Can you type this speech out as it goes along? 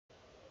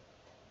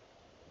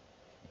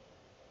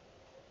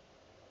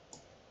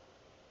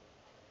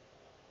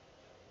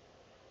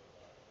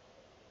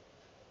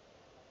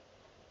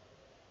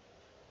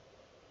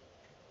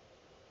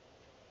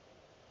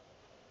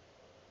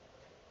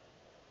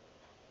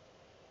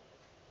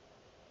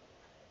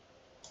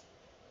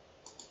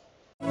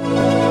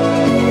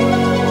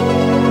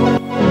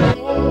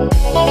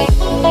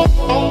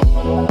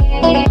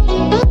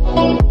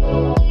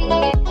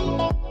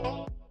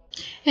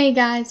Hey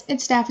guys,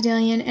 it's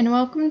Daffodilian, and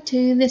welcome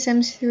to The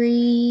Sims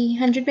 3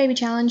 100 Baby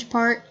Challenge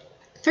Part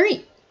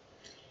 3.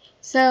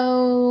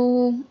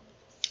 So,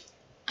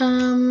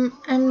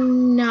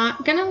 I'm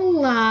not gonna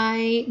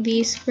lie,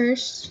 these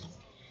first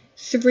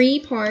 3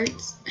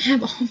 parts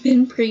have all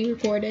been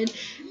pre-recorded,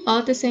 all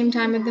at the same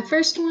time as the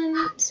first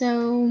one,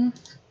 so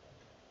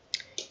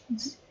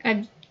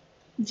I'm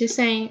just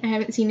saying, I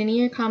haven't seen any of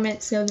your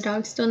comments, so the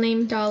dog's still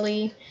named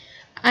Dolly.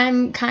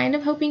 I'm kind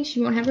of hoping she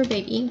won't have her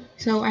baby,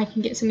 so I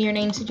can get some of your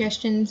name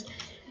suggestions.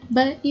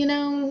 But, you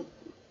know,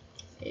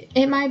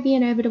 it might be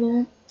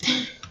inevitable.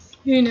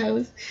 Who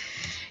knows?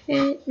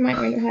 It might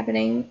wind up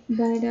happening.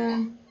 But,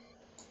 I'm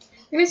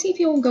gonna see if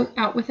he'll go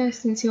out with us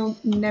since he'll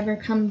never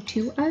come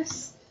to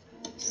us.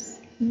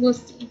 We'll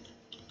see.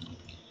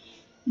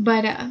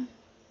 But,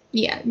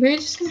 yeah, we're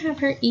just gonna have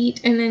her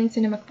eat and then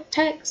send him a quick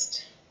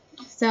text,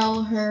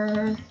 sell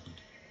her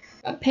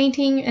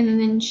painting, and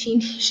then she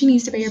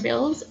needs to pay her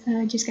bills.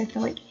 Just got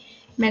the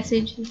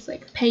message. It's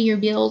like, pay your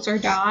bills or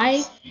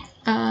die.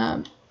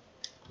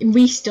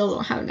 We still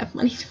don't have enough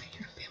money to pay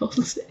our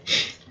bills,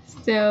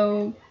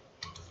 so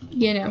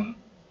you know,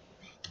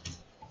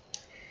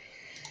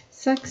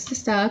 sucks to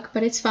suck,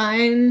 but it's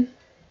fine.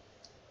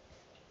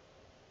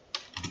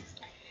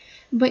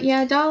 But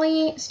yeah,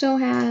 Dolly still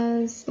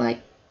has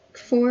like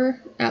 3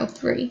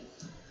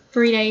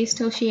 days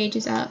till she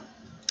ages up,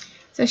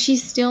 so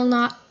she's still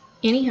not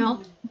any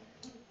help,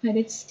 but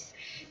it's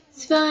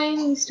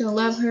fine. We still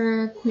love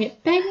her.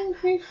 Quit begging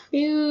for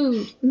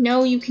food.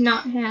 No, you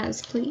cannot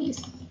has,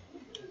 please.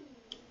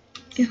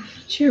 Go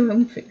eat your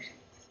own food.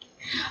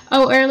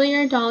 Oh,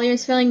 earlier Dolly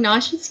was feeling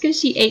nauseous because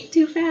she ate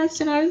too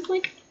fast, and I was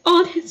like,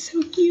 oh, that's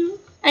so cute.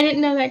 I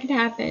didn't know that could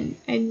happen.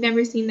 I'd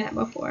never seen that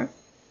before.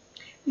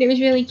 But it was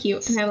really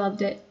cute, and I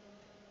loved it.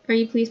 Are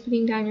you please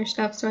putting down your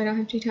stuff so I don't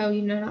have to tell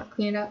you no, not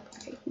clean it up?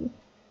 Okay, cool.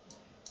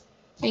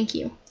 Thank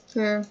you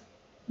for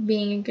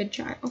being a good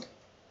child.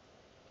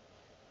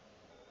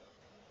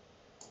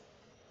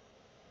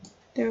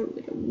 Throw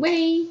it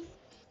away.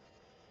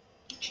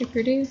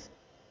 Chipper-doo.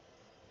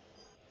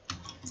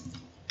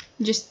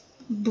 Just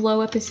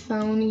blow up his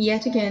phone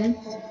yet again.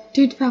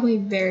 Dude's probably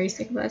very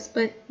sick of us,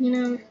 but, you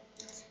know,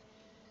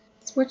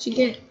 it's what you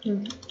get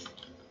for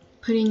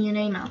putting your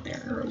name out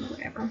there or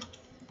whatever.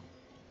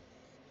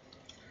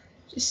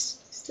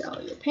 Just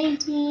sell your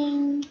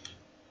painting.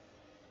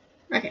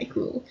 Okay,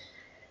 cool.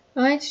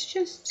 Let's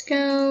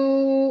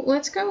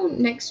go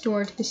next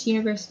door to this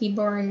University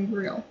Bar and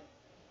Grill.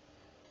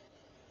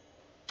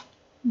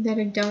 That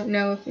I don't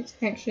know if it's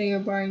actually a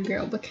bar and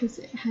grill because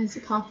it has a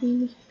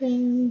coffee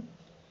thing.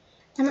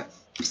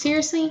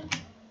 Seriously?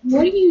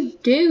 What do you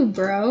do,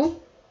 bro?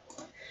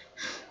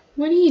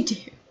 What do you do?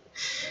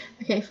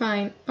 Okay,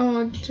 fine.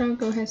 Oh,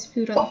 Drago has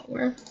food on the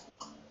floor.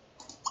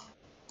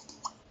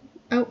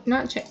 Oh,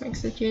 not check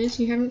messages.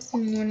 You haven't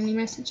sent anyone any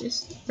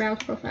messages.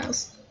 Browse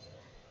profiles.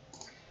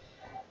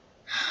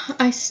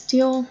 I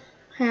still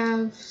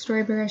have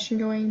story progression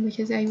going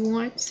because I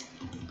want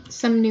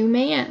some new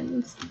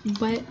mans,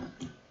 but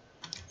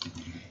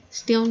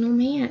still no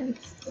mans,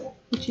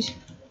 which is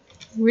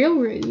real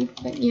rude,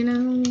 but you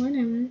know,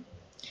 whatever.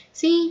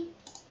 See?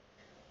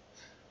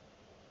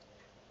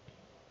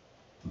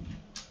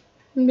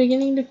 I'm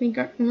beginning to think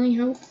our only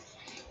hope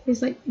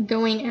is like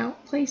going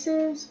out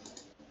places.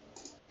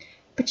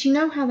 But you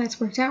know how that's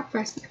worked out for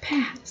us in the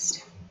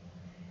past.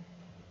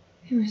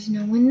 There was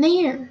no one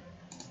there.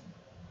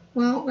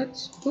 Well,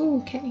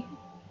 okay.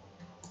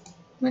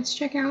 Let's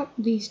check out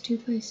these 2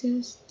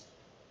 places.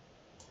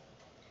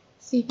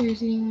 See if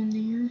there's anyone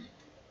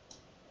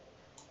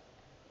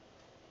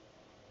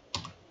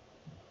there.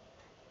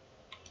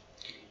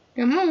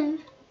 Come on.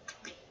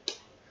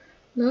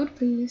 Load,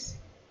 please.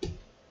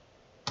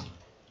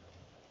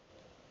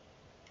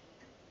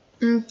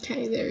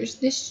 Okay, there's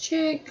this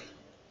chick.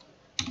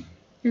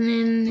 And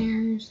then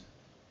there's...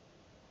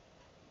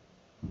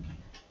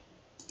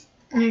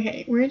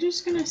 Okay, we're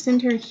just gonna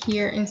send her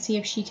here and see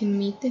if she can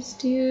meet this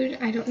dude.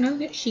 I don't know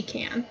that she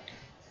can.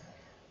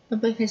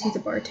 But because he's a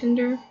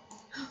bartender,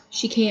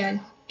 she can.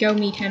 Go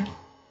meet him.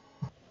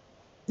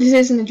 This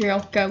isn't a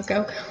drill. Go,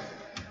 go, go.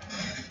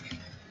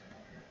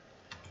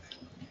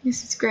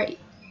 This is great.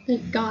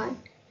 Thank God.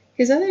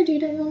 His other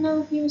dude, I don't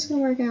know if he was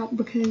gonna work out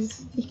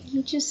because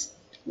he just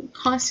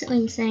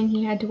constantly saying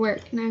he had to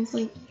work. And I was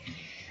like,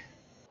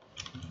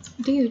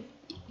 dude,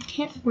 you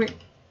can't work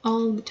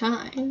all the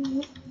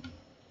time.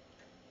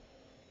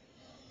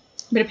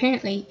 But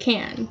apparently you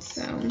can,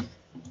 so.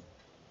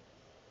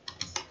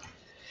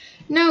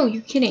 No,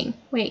 you're kidding.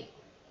 Wait.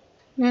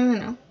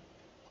 No.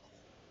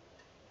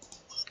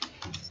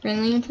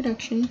 Friendly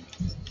introduction.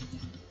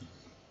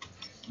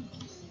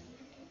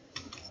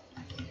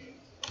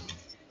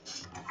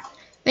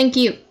 Thank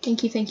you.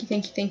 Thank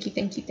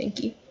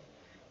you.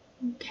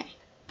 Okay.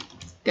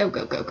 Go.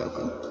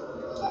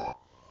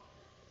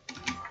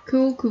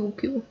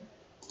 Cool.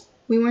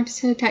 We want to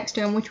send a text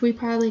to him, which we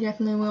probably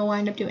definitely will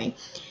wind up doing.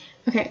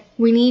 Okay,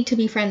 we need to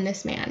befriend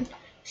this man.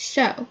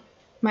 So,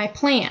 my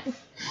plan.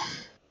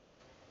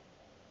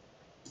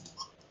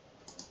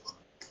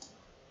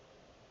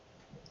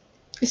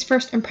 is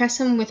first impress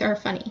him with our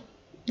funny.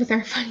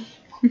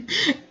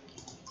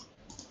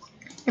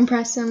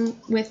 Impress him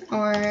with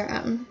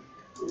our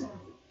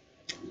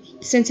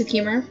sense of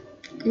humor,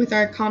 with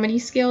our comedy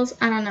skills.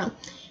 I don't know.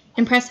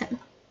 Impress him.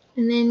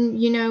 And then,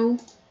 you know,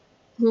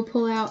 we'll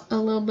pull out a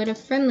little bit of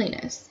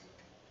friendliness.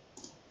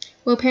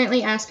 We'll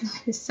apparently ask him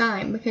his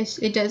sign, because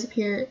it does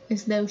appear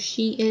as though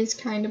she is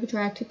kind of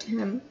attracted to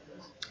him.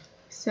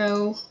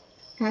 So,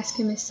 ask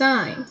him his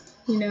sign,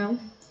 you know.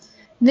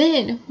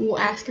 Then, we'll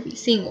ask if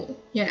he's single,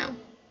 you know. I'm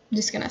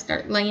just gonna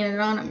start laying it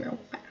on him real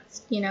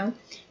fast, you know.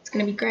 It's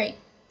gonna be great.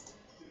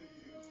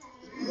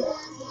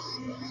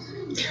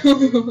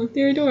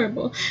 They're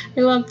adorable.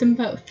 I love them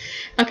both.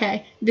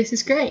 Okay, this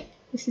is great.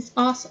 This is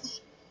awesome.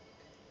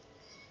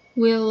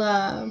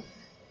 We're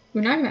not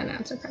gonna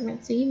announce our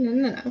pregnancy.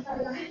 No.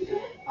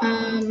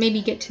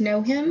 Maybe get to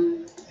know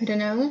him. I don't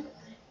know.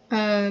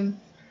 I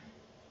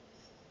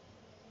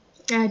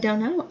don't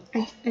know.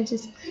 I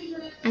just.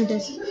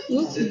 Oops,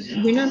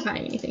 we're not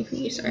buying anything from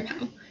you, sorry,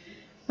 pal.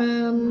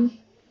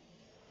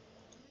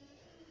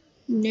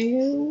 No,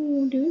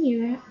 don't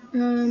do that.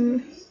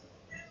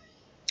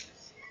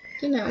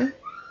 You know,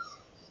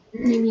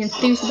 maybe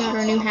enthused about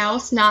our new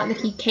house. Not that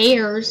he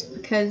cares,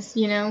 because,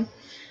 you know,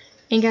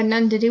 ain't got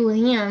nothing to do with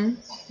him.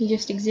 He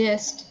just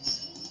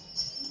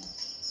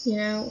exists. You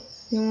know,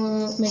 then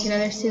we'll make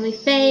another silly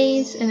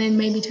face, and then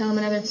maybe tell him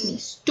another funny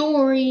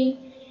story.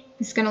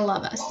 He's gonna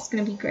love us. It's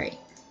gonna be great.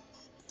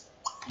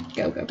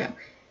 Go.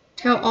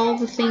 Tell all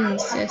the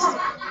things, sis.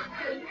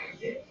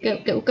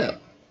 Go.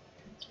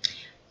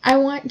 I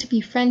want to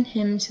befriend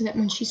him so that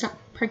when she's not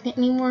pregnant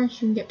anymore, she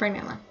can get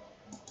pregnant like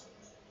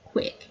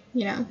quick,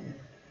 you know.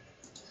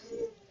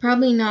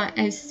 Probably not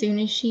as soon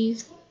as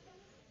she's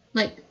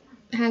like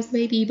has the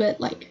baby, but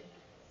like,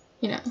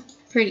 you know,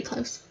 pretty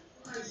close.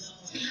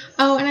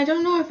 Oh, and I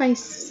don't know if I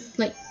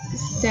like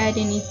said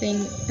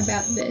anything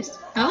about this.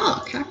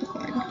 Oh,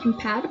 Capricorn,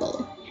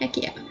 compatible. Heck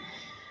yeah.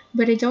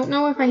 But I don't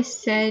know if I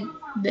said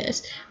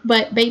this,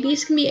 but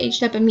babies can be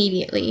aged up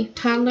immediately.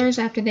 Toddlers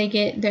after they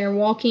get their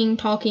walking,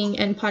 talking,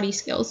 and potty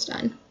skills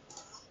done.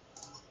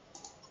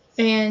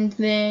 And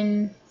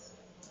then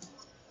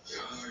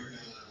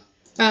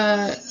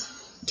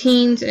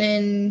teens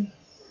and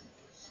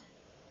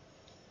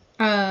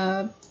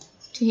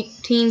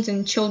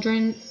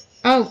children.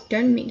 Oh,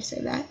 didn't mean to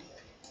say that.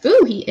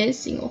 Ooh, he is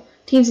single.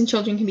 Teens and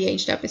children can be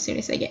aged up as soon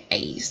as they get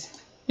A's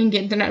and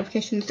get the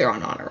notification that they're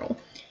on honor roll.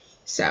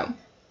 So,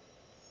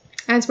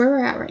 that's where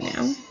we're at right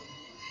now.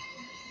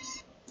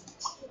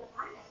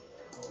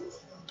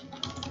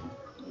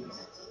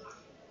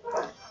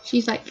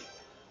 She's like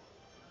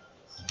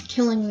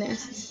killing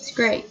this. This is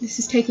great. This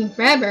is taking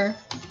forever,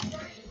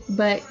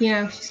 but you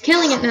know, she's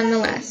killing it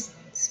nonetheless.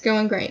 It's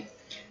going great.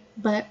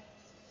 But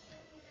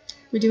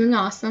we're doing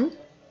awesome.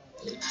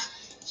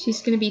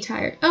 She's gonna be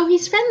tired. Oh,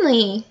 he's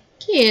friendly.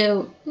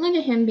 Cute. Look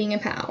at him being a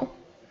pal.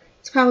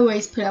 It's probably why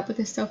he's put up with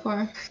this so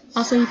far.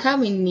 Also, you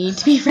probably need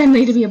to be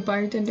friendly to be a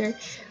bartender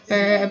or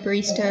a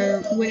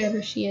barista or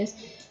whatever she is.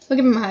 We'll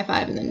give him a high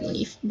five and then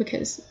leave,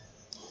 because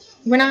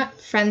we're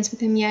not friends with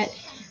him yet,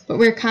 but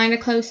we're kind of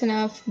close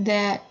enough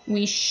that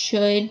we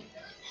should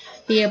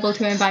be able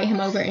to invite him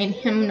over and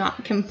him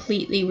not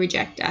completely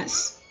reject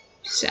us.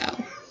 So,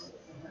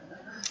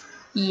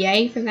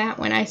 yay for that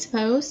one, I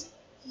suppose.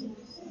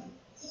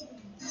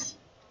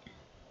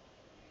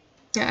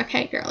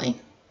 Okay, girly.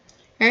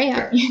 Hurry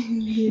up.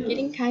 You're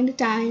getting kind of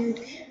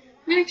tired.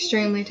 Not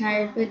extremely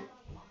tired, but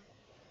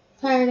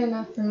tired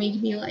enough for me to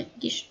be like,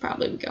 you should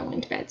probably be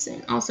going to bed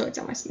soon. Also, it's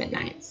almost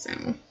midnight, so.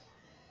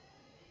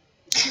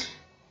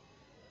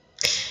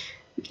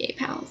 Okay,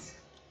 pals.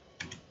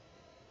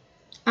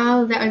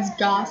 Oh, that was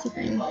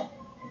gossiping. I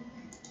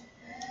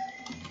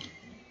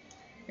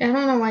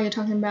don't know why you're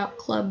talking about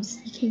clubs.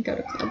 You can't go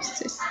to clubs,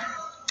 sis.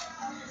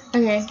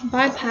 Okay,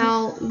 bye,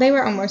 pal. They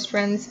were almost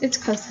friends. It's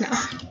close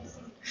enough.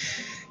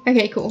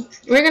 Okay, cool.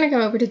 We're gonna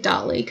go over to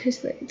Dolly, because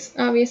that's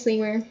obviously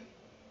where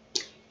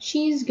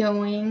she's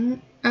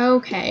going.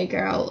 Okay,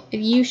 girl.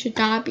 You should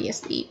not be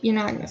asleep. You're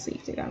not gonna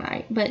sleep through the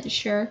night, but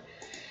sure.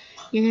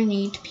 You're gonna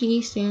need to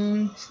pee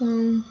soon,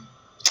 so.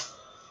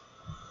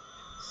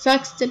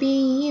 Sucks to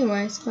be you,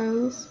 I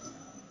suppose.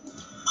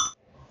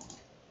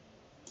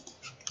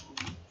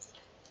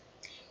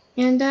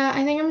 And,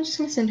 I think I'm just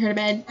gonna send her to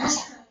bed.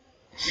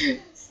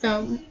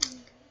 So,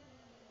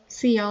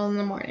 see y'all in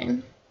the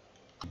morning.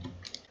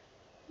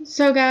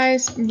 So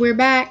guys, we're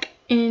back,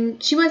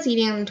 and she was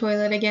eating on the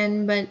toilet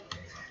again, but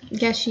I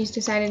guess she's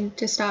decided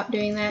to stop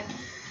doing that.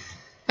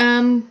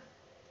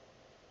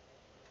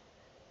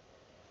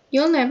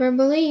 You'll never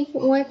believe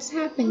what's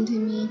happened to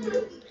me.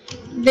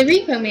 The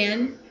repo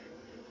man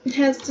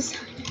has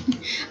decided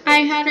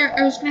I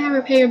was gonna have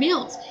her pay her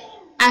bills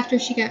after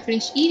she got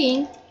finished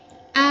eating.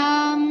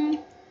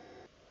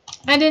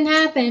 That didn't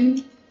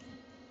happen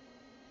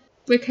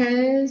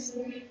because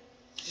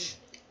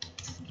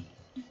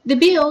the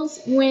bills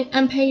went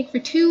unpaid for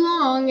too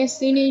long as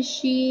soon as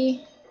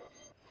she,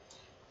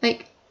 as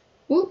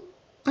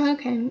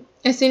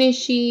soon as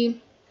she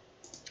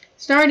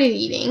stopped started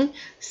eating.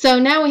 So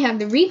now we have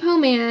the Repo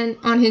Man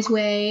on his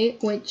way,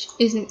 which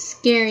isn't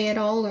scary at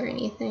all or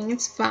anything.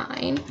 It's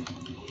fine.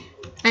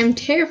 I'm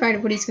terrified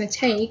of what he's going to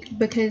take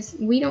because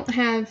we don't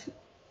have...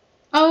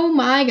 Oh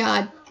my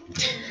god.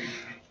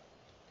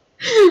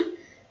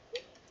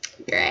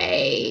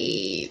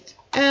 Great.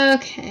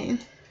 Okay.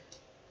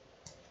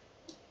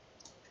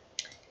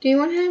 Do you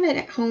want to have it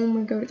at home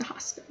or go to the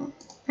hospital?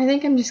 I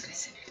think I'm just going to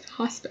send it to the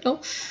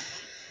hospital.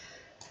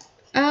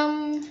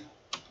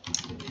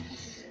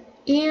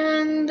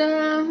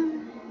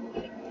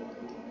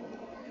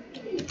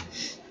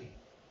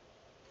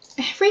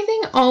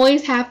 Everything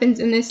always happens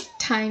in this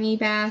tiny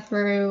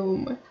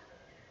bathroom.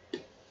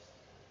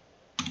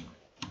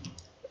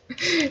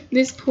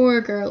 This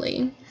poor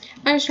girlie.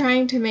 I was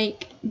trying to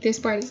make this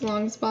part as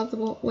long as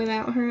possible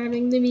without her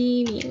having to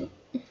be mean.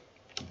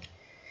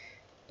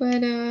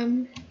 But,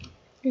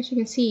 as you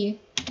can see,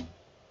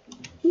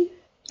 that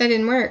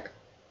didn't work.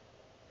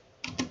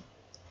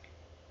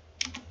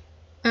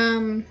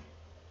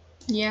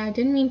 Yeah, I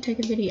didn't mean to take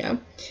a video.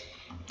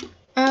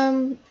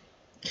 I'm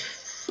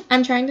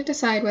trying to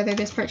decide whether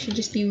this part should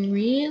just be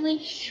really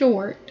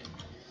short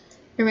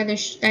or whether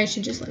I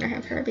should just let her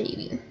have her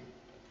baby.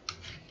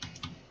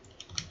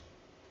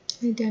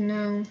 I don't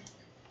know.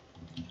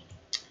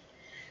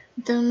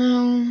 Don't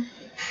know.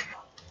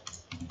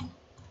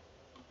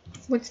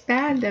 What's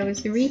bad though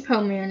is the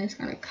Repo Man is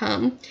gonna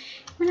come.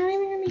 We're not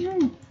even gonna be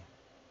home.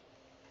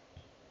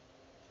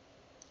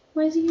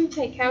 What is he gonna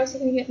take? How is he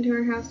gonna get into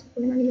our house if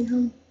we're not even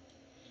home?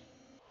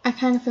 I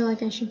kind of feel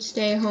like I should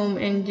stay home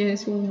and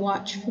just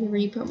watch for the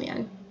Repo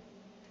Man.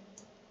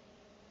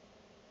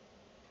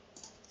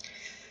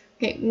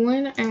 Okay,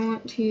 one, I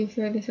want to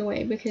throw this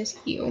away because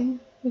we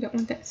don't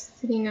want that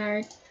sitting on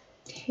our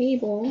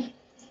table,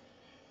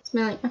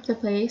 smelling up the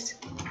place.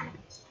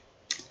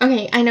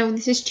 Okay, I know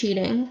this is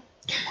cheating,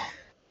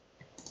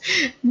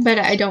 but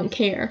I don't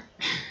care.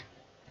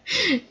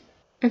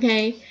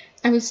 Okay,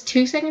 I was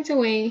 2 seconds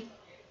away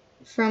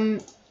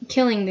from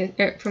getting that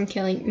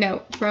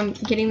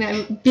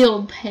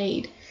bill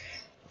paid.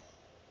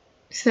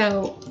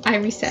 So I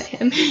reset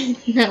him.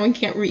 Now we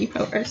can't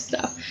repo our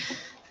stuff.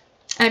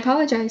 I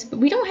apologize, but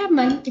we don't have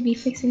money to be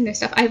fixing this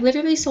stuff. I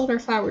literally sold our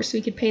flowers so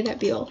we could pay that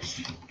bill,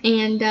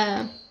 and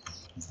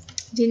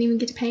didn't even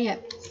get to pay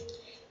it.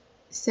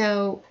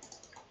 So,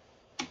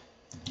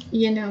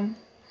 you know,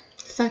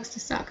 sucks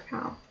to suck,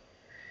 pal.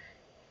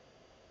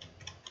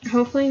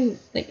 Hopefully,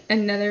 like,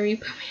 another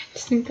Repo Man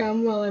doesn't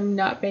come while I'm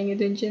not paying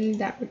attention.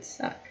 That would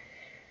suck.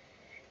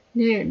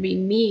 Then it would be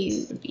me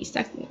who would be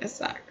sucking the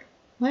suck.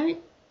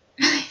 What?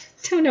 I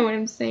don't know what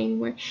I'm saying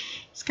anymore.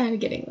 It's kind of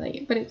getting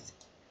late, but it's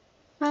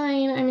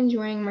fine. I'm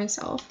enjoying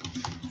myself.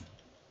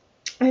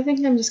 I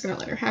think I'm just gonna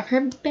let her have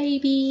her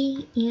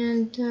baby,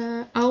 and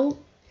you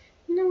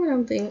know what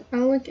I'll do?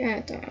 I'll look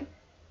at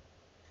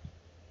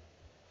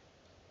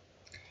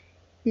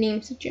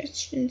name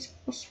suggestions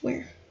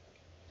elsewhere.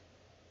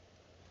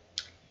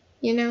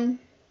 You know,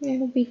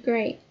 it'll be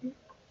great.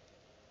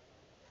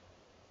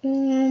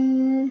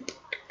 Hurry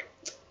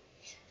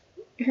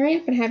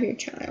up and have your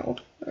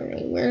child.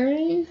 Alright, where are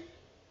you?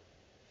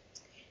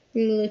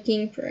 I'm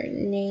looking for a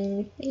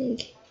name thing.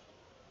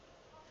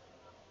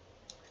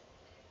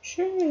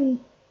 Sure.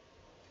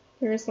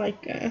 There's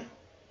like a...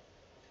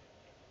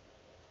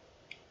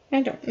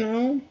 I don't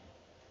know.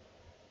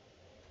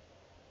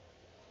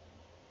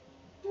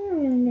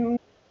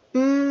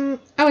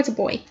 Oh, it's a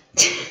boy.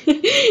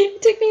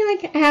 It took me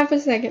like half a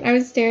second. I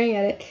was staring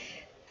at it,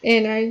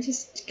 and I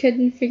just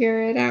couldn't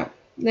figure it out.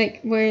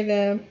 Like,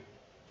 where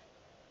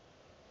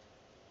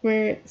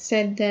it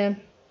said the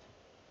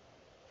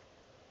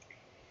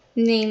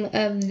name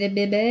of the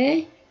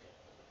baby.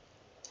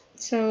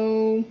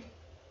 So,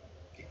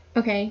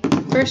 okay.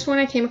 First one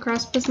I came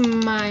across was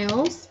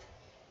Miles.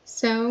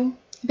 So,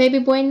 baby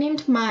boy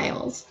named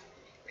Miles.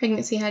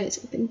 Pregnancy habits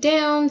up and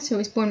down, so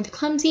he's born with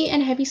clumsy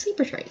and heavy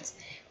sleeper traits.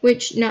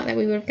 Which, not that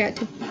we would have got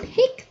to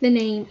pick the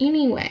name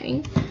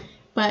anyway,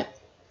 but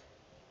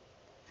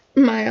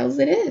Miles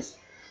it is.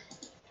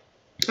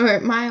 Or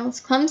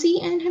Miles, clumsy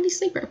and heavy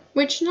sleeper,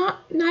 which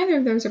neither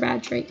of those are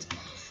bad traits.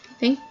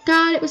 Thank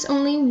God it was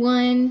only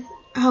one.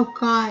 Oh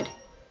God.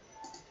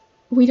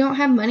 We don't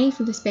have money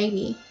for this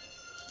baby.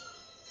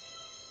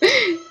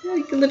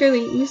 Like,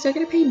 literally, we still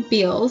gotta pay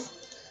bills.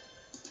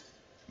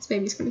 This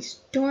baby's gonna be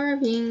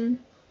starving.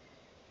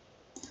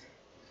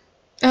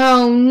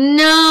 Oh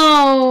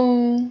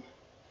no!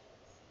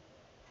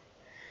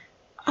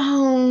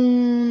 Oh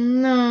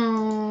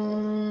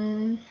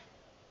no!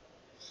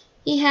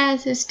 He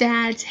has his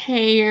dad's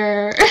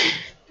hair.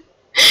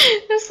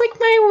 That's like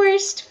my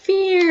worst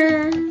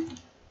fear.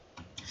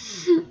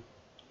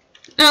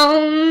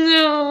 Oh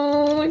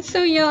no! It's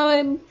so yellow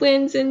it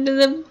blends into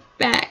the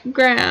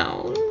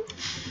background.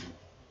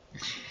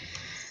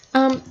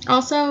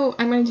 Also,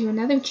 I'm going to do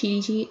another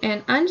cheaty cheat,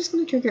 and I'm just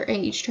going to trigger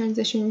age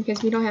transition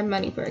because we don't have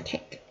money for a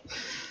cake.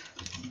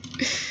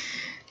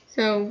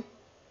 So,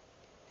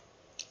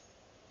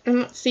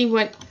 let's see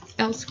what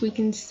else we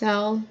can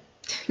sell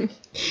to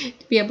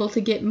be able to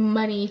get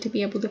money to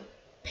be able to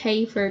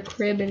pay for a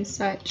crib and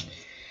such.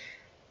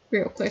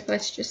 Real quick,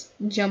 let's just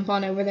jump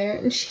on over there.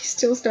 And she's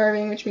still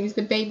starving, which means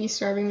the baby's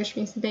starving, which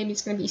means the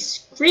baby's gonna be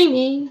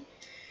screaming.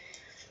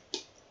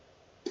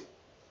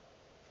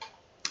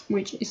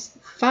 Which is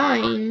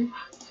fine.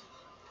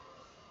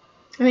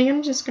 I think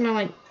I'm just gonna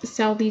like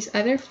sell these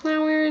other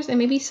flowers and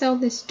maybe sell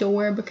this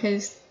door,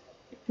 because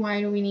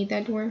why do we need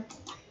that door?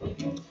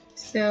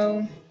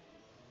 So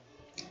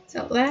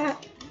sell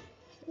that,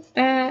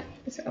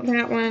 sell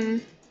that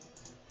one.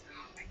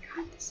 Oh my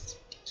god, this is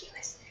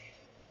ridiculous.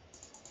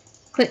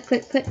 Click,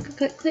 click, click,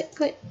 click, click,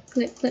 click,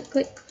 click, click,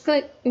 click,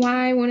 click.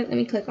 Why won't it let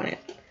me click on it?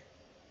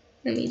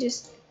 Let me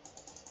just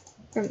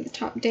from the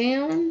top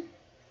down.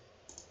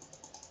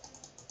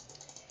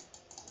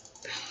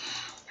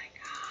 Oh my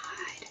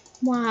god.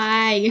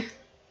 Why?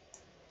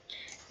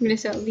 I'm gonna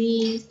sell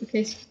these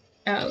because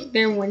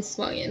they're one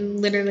slug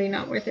and literally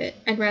not worth it.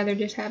 I'd rather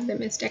just have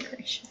them as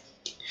decoration.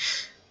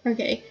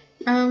 Okay.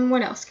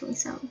 What else can we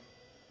sell?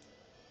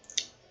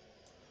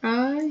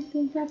 I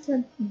think that's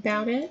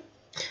about it.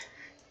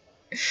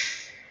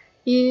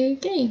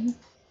 Okay.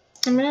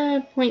 I'm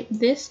gonna point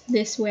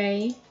this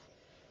way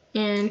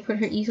and put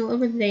her easel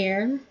over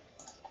there.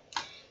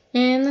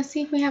 And let's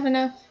see if we have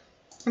enough.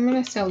 I'm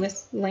gonna sell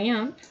this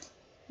lamp.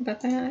 How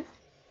about that?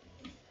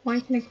 Why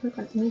can't I click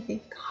on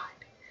anything?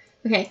 God.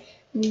 Okay.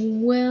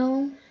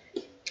 Well,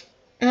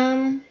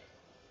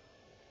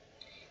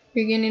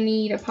 you're gonna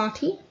need a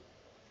potty.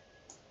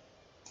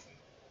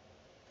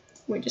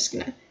 We're just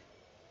gonna.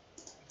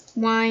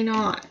 Why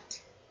not?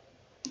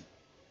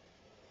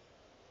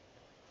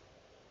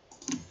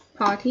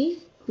 Potty.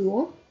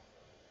 Cool.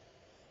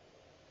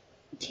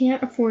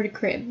 Can't afford a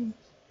crib.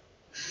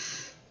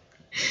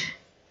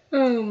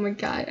 Oh my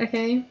god.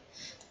 Okay.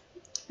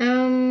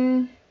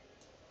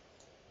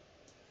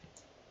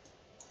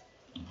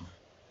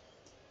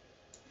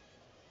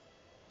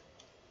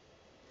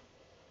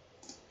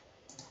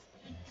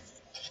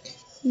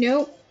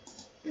 Nope.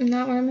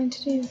 Not what I meant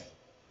to do.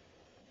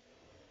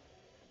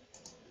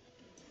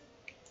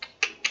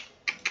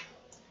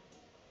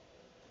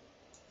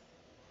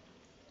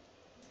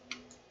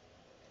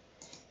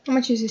 How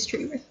much is this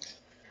tree worth?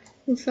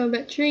 We'll sell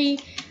that tree.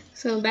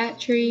 Sell that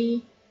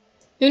tree.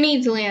 Who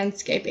needs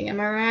landscaping? Am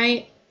I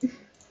right?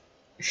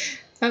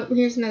 Oh,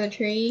 here's another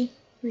tree.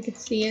 We can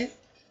see it.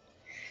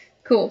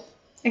 Cool.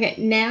 Okay,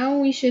 now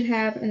we should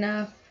have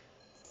enough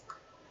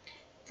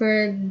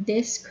for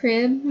this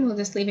crib. We'll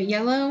just leave it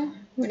yellow.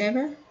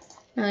 Whatever.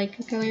 I like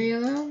the color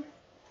yellow.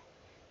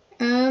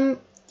 And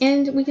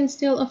we can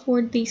still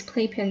afford these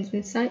playpens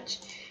and such.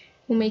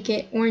 We'll make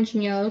it orange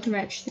and yellow to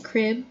match the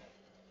crib.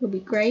 Will be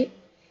great.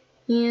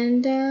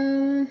 And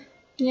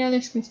yeah,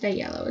 this can stay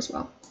yellow as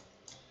well.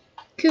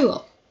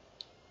 Cool.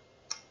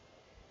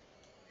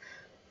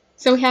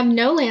 So we have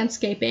no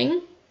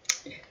landscaping,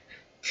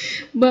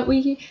 but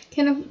we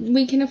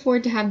can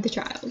afford to have the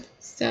child.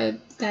 So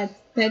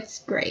that's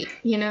great.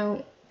 You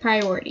know,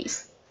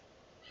 priorities.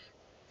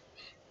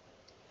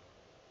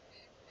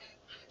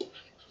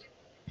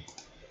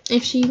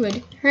 If she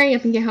would hurry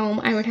up and get home,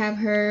 I would have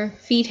her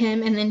feed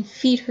him and then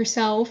feed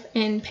herself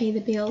and pay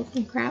the bills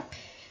and crap.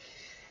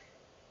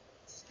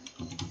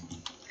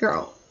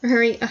 Girl,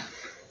 hurry up.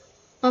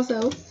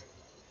 Also,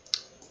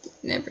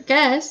 never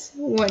guess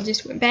what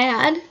just went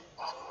bad.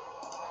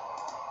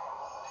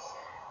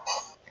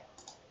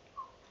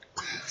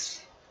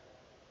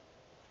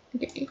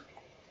 Okay.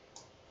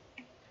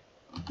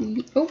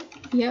 Oh,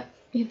 yep,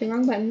 hit the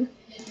wrong button.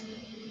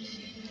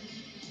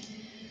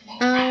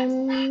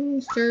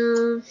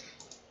 Serve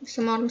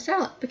some auto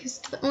salad, because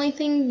it's the only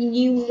thing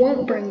you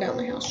won't burn down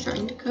the house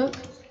trying to cook.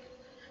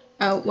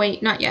 Oh,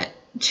 wait, not yet.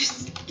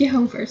 Just get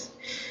home first.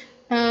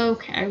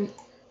 Okay.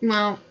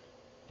 Well,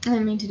 I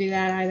didn't mean to do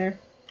that either.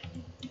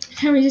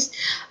 Can we just...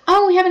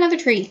 Oh, we have another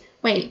tree.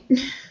 Wait.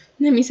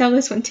 Let me sell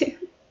this one too.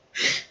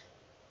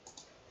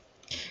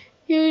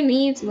 Who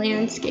needs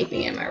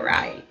landscaping, am I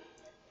right?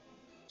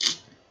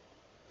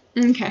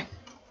 Okay.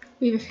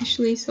 We've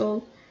officially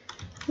sold...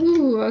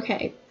 Ooh,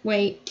 okay.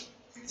 Wait.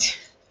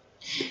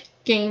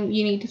 Game,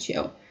 you need to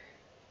chill.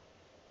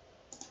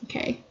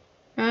 Okay.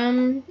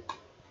 Will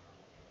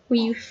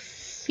you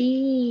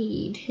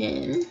feed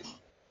him?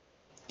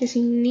 Does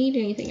he need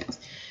anything else?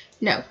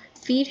 No.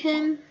 Feed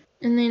him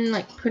and then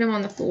like put him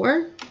on the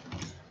floor,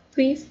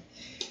 please.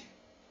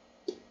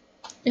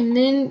 And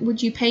then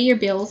would you pay your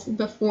bills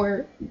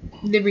before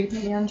the Reaper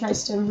Man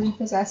tries to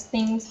repossess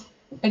things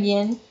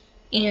again?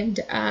 And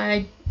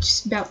I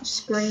just about to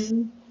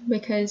scream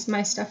because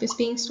my stuff is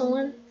being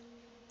stolen.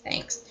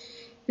 Thanks.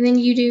 And then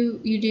you do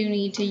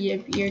need to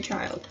give your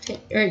child,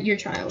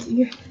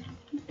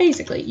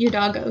 basically your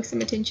doggo some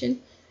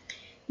attention,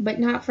 but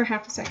not for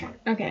half a second.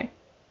 Okay.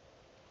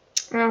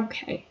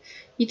 Okay.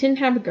 You didn't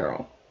have a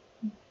girl,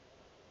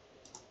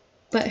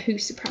 but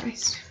who's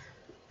surprised?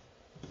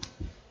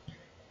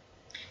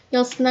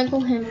 You'll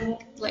snuggle him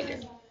later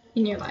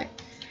in your life.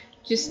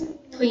 Just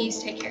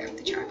please take care of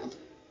the child.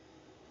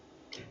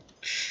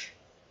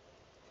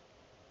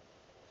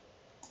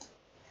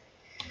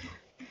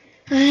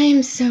 I'm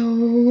I'm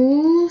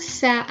so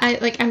sad.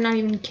 I'm not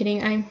even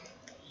kidding.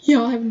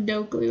 Y'all have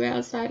no clue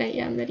how sad I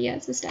am that he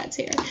has the stats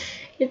here.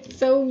 It's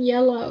so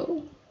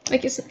yellow.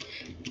 Like, it's,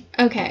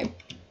 okay,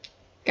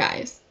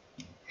 guys,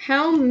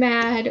 how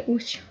mad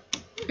would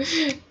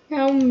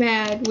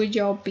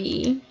y'all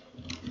be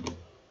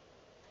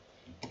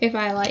if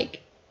I,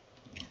 like,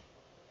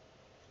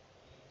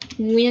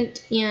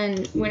 went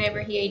in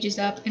whenever he ages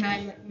up and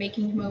I'm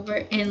making him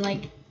over, and,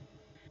 like,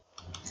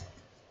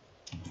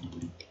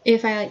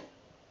 if I, like,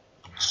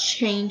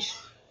 change.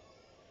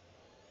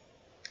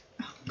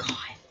 Oh god,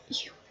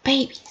 you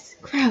babies,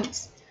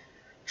 gross.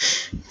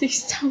 They're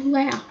so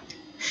loud.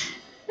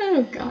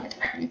 Oh god.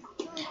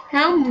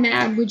 How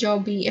mad would y'all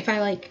be if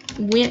I, like,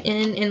 went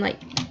in and, like,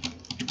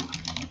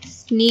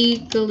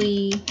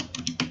 sneakily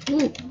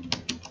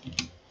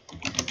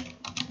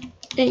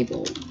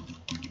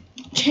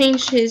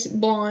changed his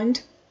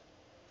blonde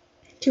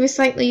to a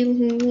slightly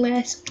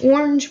less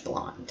orange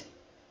blonde.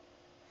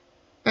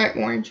 Or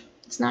orange.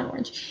 It's not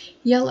orange.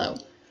 Yellow.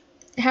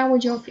 How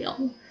would y'all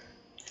feel?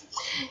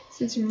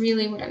 This is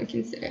really what I'm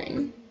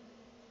considering.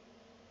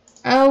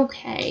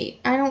 Okay.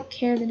 I don't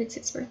care that it's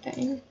his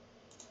birthday.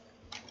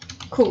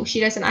 Cool.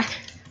 She doesn't either.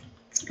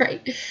 It's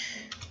great.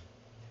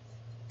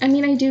 I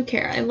mean, I do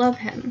care. I love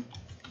him.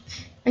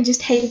 I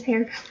just hate his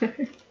hair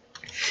color.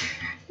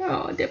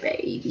 Oh, the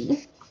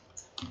baby.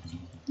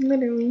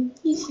 Literally.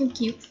 He's so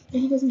cute.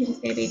 He doesn't get to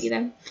stay a baby,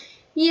 though.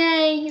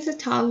 Yay, he's a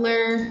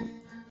toddler.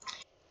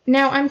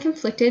 Now, I'm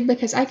conflicted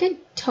because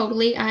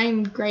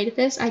I'm great at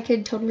this. I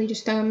could totally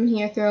just throw him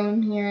here,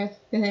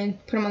 and then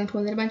put him on the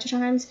toilet a bunch of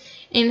times,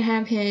 and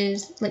have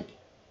his, like,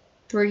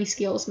 3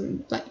 skills,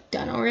 like,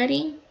 done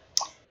already.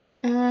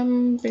 But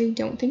I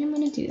don't think I'm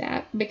gonna do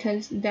that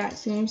because that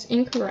seems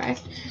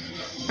incorrect.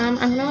 I'm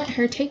gonna let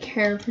her take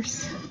care of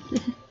herself.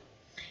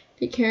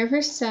 Take care of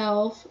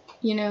herself,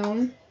 you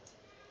know.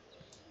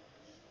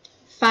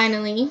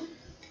 Finally.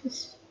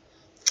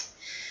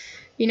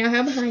 You know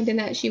how behind in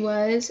that she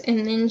was,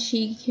 and then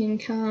she can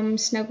come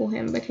snuggle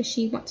him because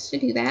she wants to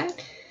do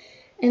that.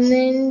 And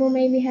then we'll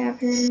maybe have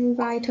her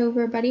invite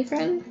over a buddy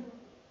friend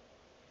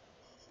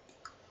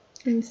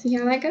and see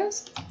how that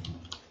goes.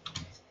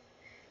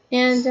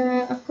 And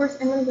of course,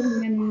 I'm gonna give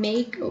him a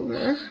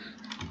makeover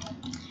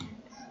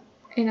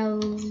in a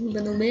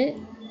little bit.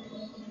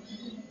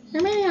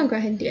 Or maybe I'll go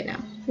ahead and do it now.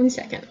 1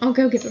 second. I'll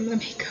go give him a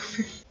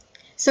makeover.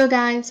 So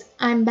guys,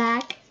 I'm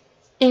back.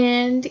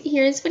 And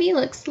here's what he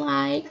looks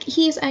like.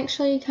 He's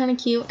actually kind of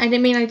cute. I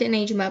didn't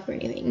age him up or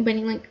anything. But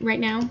like right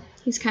now,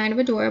 he's kind of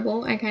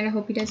adorable. I kind of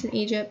hope he doesn't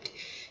age up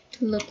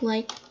to look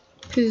like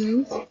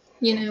poo,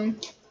 you know.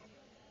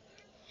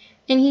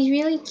 And he's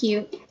really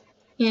cute.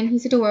 And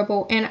he's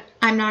adorable. And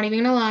I'm not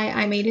even gonna lie,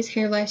 I made his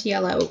hair less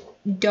yellow.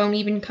 Don't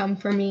even come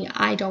for me.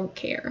 I don't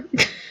care.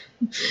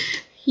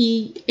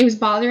 It was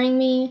bothering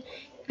me.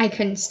 I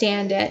couldn't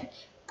stand it.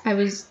 I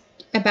was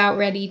about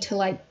ready to,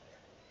 like,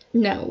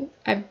 no.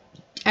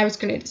 I was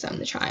going to disown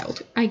the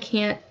child. I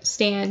can't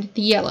stand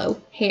the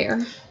yellow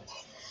hair.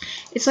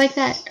 It's like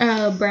that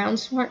brown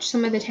swatch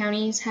some of the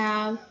townies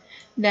have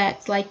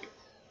that's, like,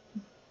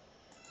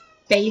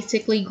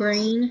 basically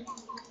green.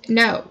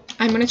 No,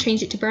 I'm going to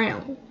change it to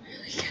brown.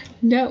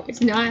 No,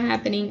 it's not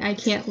happening. I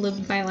can't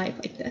live my life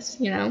like this,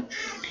 you know?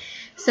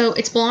 So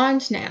it's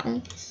blonde now,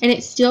 and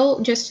it's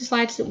still just as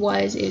light as it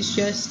was. It's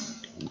just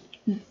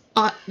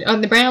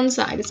on the brown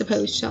side as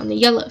opposed to on the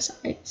yellow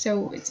side.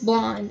 So it's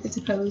blonde as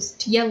opposed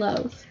to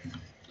yellow.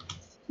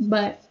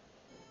 But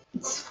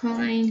it's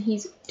fine.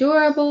 He's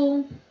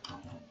adorable.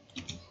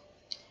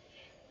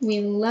 We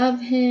love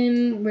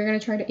him. We're going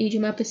to try to age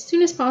him up as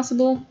soon as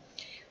possible.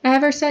 I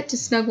have her set to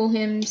snuggle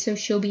him so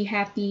she'll be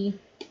happy.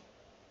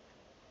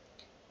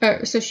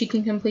 So she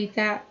can complete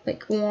that,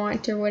 like,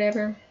 want or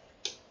whatever.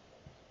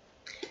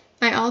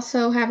 I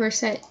also have her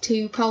set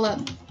to call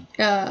up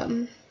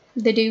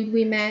the dude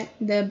we met,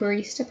 the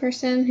barista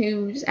person,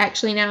 who's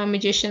actually now a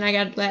magician. I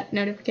got that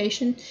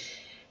notification.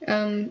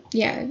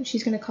 Yeah,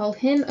 she's gonna call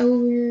him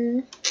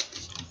over.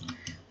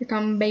 We're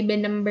calling baby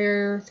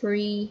number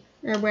 3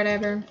 or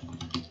whatever.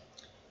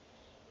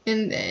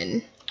 And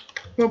then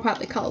we'll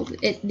probably call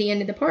it the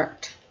end of the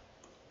part.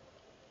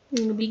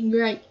 It'll be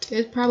great.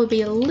 It'll probably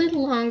be a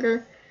little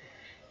longer,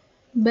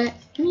 but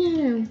you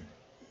know,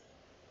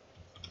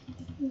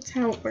 that's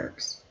how it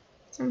works.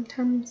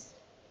 Sometimes.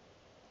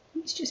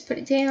 Let's just put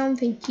it down.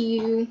 Thank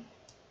you.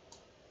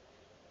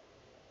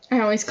 I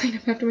always clean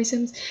up after my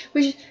Sims,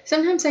 which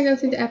sometimes I go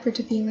through the effort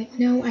of being like,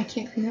 no, I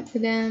can't clean up for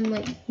them.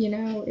 Like, you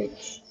know,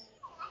 it's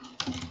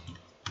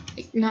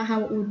like not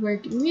how it would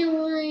work in real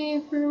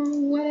life or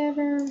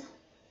whatever.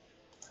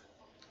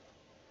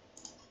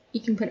 You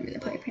can put them in the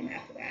playpen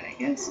after that, I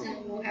guess,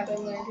 and we'll have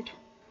them learn to talk.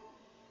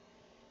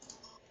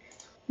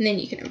 And then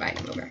you can invite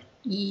them over.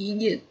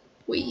 Yeah,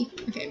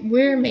 okay,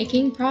 we're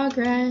making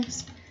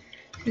progress.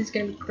 This is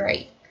gonna be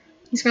great.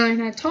 He's gonna learn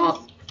how to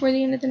talk before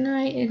the end of the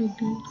night. It'll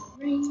be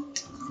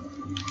great.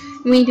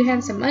 We do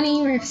have some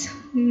money. We have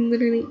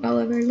literally all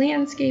of our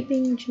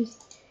landscaping, which is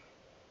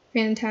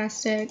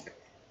fantastic.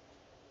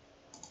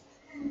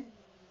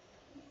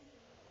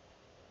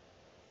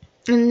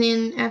 And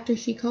then after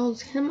she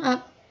calls him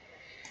up,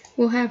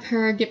 we'll have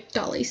her give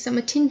Dolly some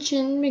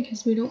attention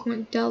because we don't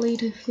want Dolly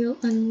to feel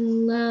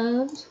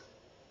unloved.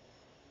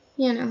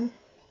 You know.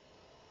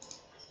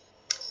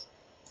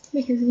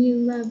 Because we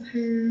love her.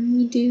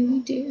 We do, we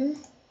do.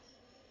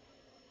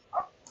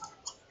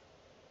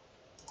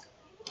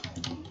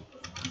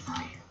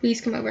 Please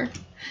come over.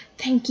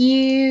 Thank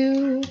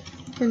you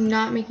for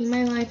not making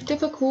my life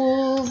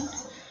difficult.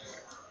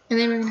 And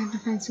then we're gonna have to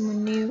find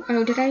someone new.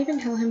 Oh, did I even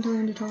tell him to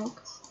learn to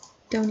talk?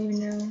 Don't even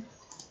know.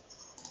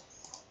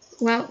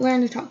 Well,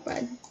 learn to talk,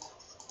 bud.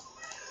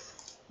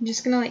 I'm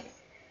just gonna like,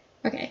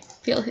 okay,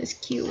 feel his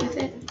Q with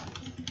it.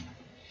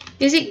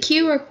 Is it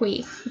Q or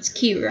Qui? It's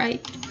Q,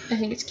 right? I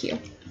think it's Q.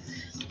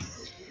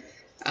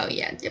 Oh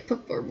yeah, the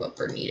pooper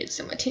whooper needed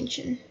some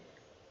attention.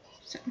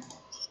 So,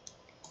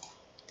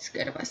 it's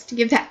good of us to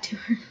give that to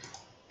her.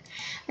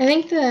 I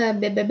think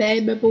the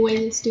baby boy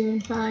is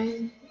doing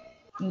fine.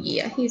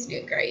 Yeah, he's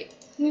doing great.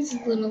 He's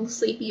a little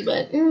sleepy,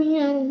 but you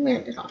know,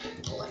 learn to talk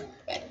a little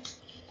bit.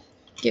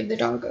 Give the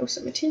doggo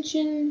some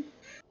attention.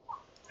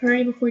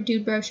 Hurry before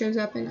Dude Bro shows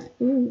up and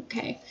ooh,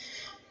 okay.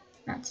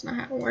 That's not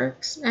how it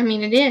works. I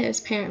mean, it is,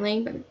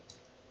 apparently, but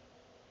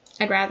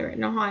I'd rather it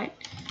not.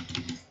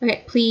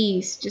 Okay,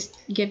 please, just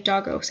give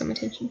doggo some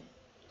attention.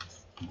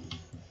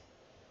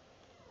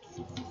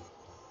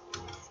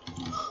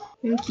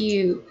 Thank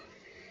you.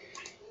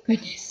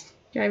 Goodness.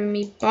 Driving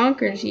me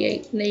bonkers,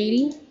 you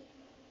lady.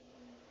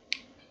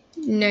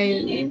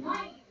 No.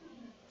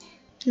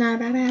 Not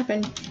about to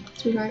happen,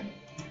 sweetheart.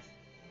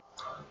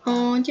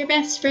 Oh, and your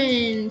best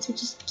friends,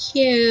 which is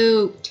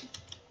cute.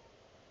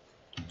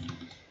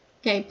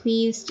 Okay,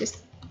 please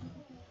just...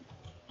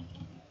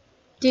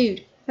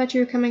 Dude, I thought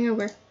you were coming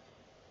over.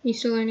 You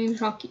still learning to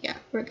talk? Yeah,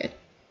 we're good.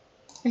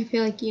 I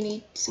feel like you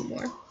need some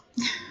more.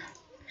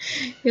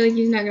 I feel like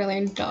he's not gonna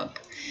learn to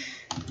talk.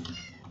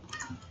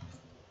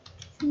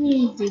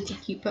 He's a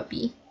cute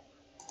puppy.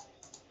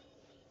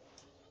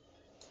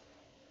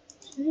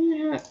 I don't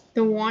even have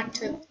the want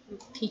to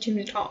teach him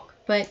to talk,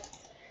 but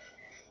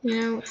you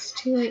know, it's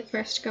too late for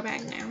us to go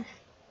back now.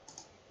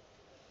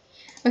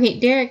 Okay,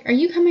 Derek, are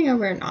you coming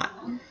over or not?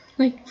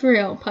 Like, for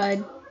real,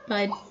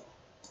 bud.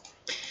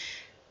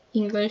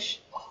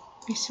 English.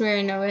 I swear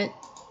I know it.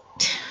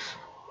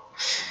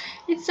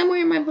 It's somewhere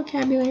in my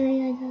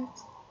vocabulary, I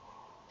guess.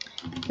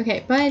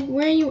 Okay, bud,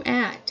 where are you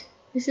at?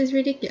 This is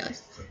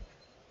ridiculous.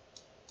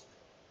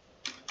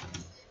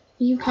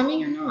 Are you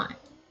coming or not?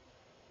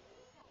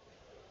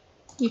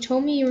 You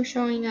told me you were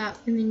showing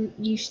up, and then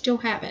you still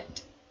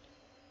haven't.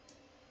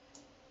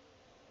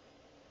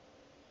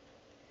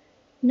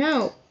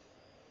 No.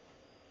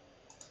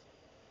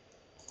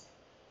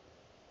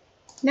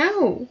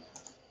 No.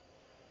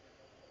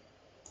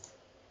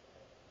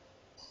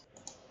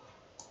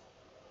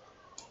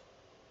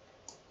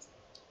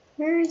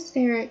 Where is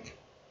Derek?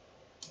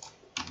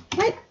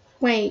 What?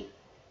 Wait.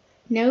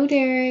 No,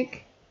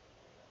 Derek.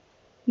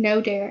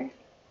 No, Derek.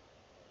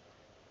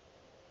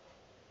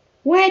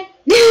 What?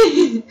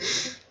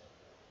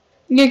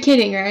 You're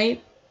kidding,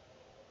 right?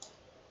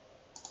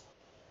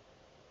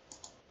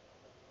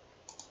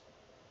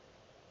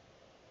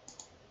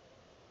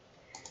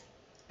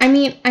 I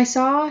mean, I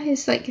saw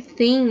his, like,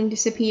 thing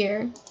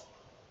disappear.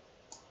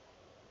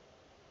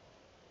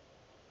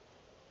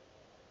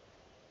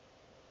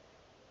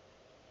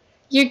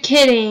 You're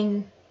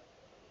kidding.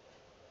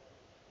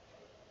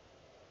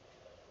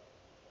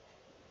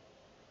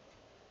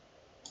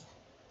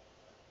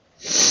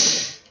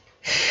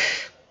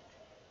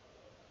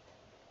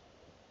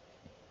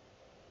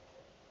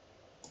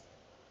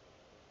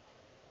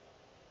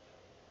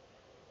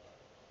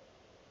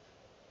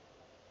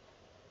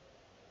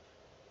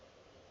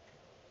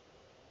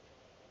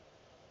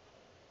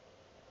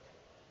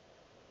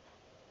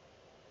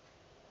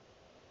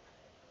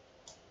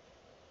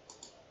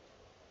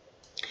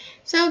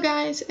 So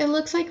guys, it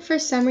looks like for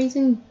some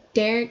reason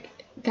Derek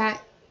got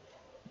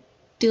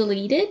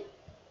deleted.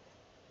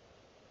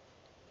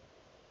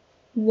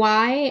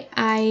 Why?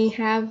 I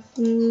have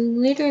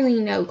literally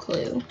no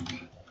clue.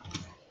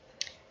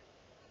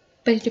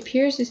 But it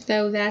appears as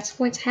though that's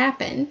what's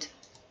happened.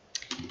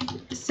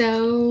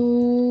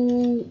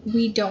 So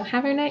we don't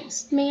have our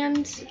next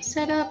man's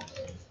set up,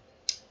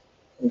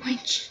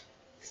 which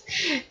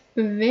is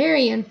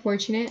very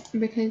unfortunate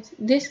because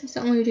this was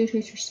the only dude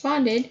who's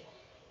responded.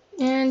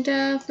 And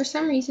for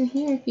some reason,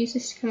 he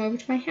refuses to come over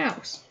to my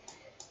house.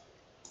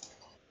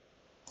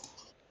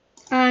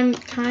 I'm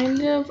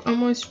kind of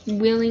almost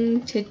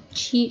willing to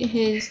cheat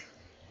his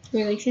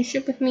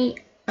relationship with me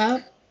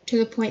up to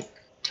the point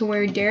to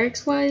where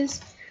Derek's was,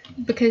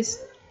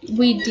 because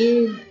we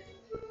did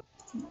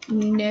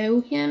know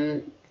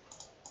him.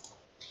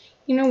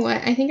 You know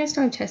what? I think I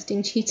started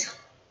testing cheats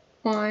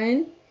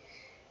on.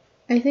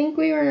 I think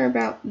we were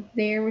about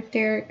there with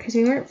Derek because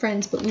we weren't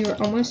friends, but we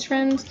were almost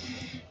friends.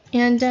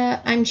 And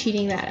I'm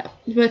cheating that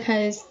up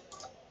because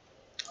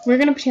we're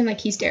going to pretend like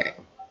he's Derek,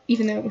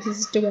 even though this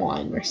is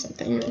Dewan or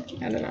something.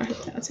 I don't know how to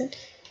pronounce it.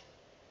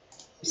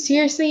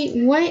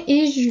 Seriously, what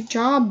is your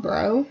job,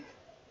 bro?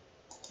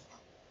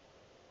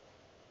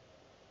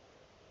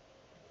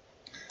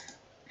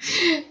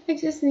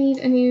 just need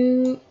a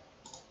new...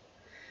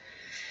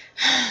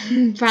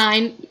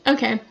 Fine.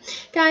 Okay.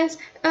 Guys,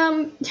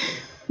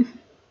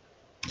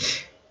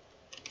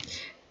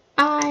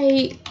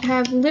 I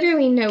have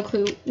literally no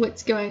clue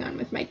what's going on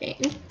with my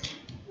game.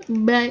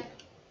 But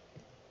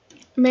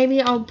maybe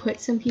I'll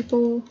put some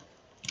people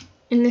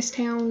in this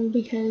town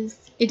because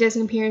it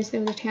doesn't appear as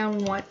though the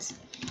town wants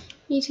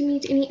me to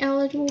meet any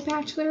eligible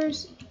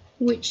bachelors.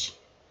 Which,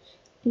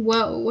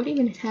 whoa, what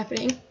even is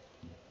happening?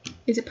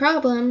 Is a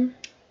problem,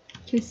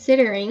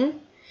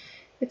 considering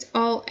that's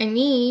all I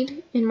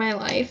need in my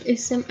life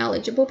is some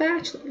eligible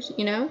bachelors,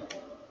 you know?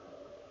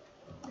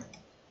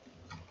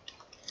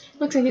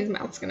 Looks like his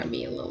mouth's gonna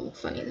be a little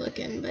funny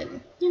looking, but,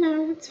 you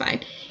know, it's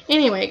fine.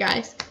 Anyway,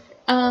 guys,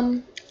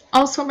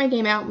 I'll sort my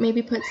game out,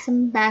 maybe put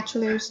some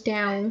bachelors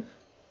down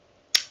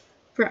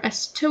for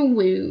us to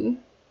woo.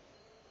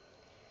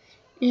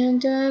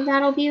 And,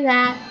 that'll be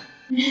that.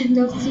 And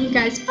I'll see you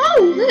guys.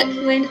 Oh, look!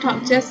 You landed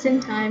off just in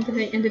time for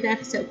the end of the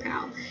episode,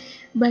 pal.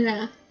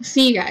 But,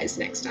 see you guys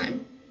next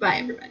time. Bye,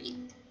 everybody.